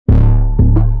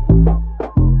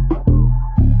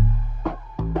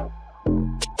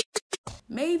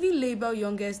Fashionable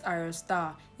youngest Ayra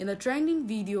Starr in a trending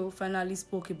video finally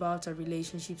spoke about her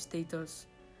relationship status.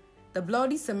 The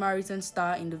bloody Samaritan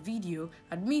star in the video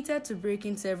admitted to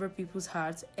breaking several people's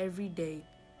hearts every day.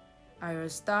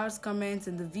 Ayra Starr's comments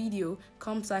in the video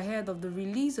comes ahead of the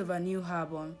release of her new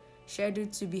album,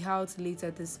 scheduled to be out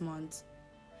later this month.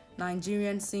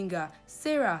 Nigerian singer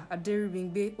Sarah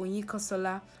Aderibigbe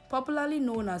Onyikosola, popularly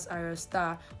known as Ayra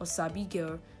Starr or Sabi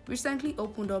Girl, recently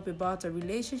opened up about her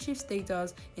relationship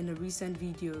status in a recent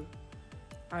video.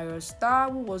 Ayra Starr,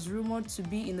 who was rumored to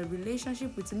be in a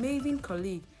relationship with Maven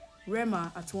colleague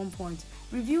Rema at one point,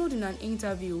 revealed in an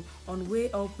interview on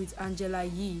Way Up with Angela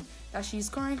Yee that she is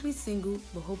currently single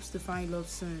but hopes to find love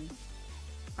soon.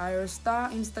 Ayra Starr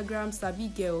Instagram Sabi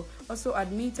Girl also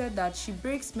admitted that she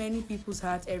breaks many people's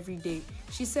hearts every day.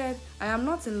 She said, "I am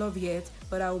not in love yet,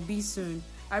 but I will be soon.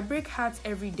 I break hearts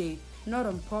every day, not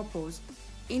on purpose.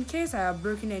 In case I have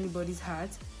broken anybody's heart,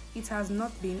 it has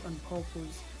not been on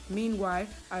purpose." Meanwhile,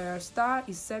 Ayra Starr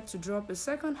is set to drop a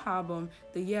second album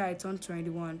the year I turned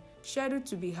 21, scheduled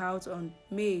to be out on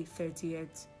May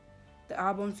 30th. The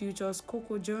album features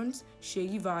Coco Jones,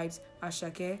 Sheyi Vibes,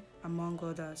 Ashake, among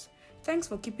others. Thanks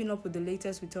for keeping up with the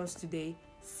latest with us today.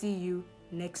 See you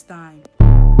next time.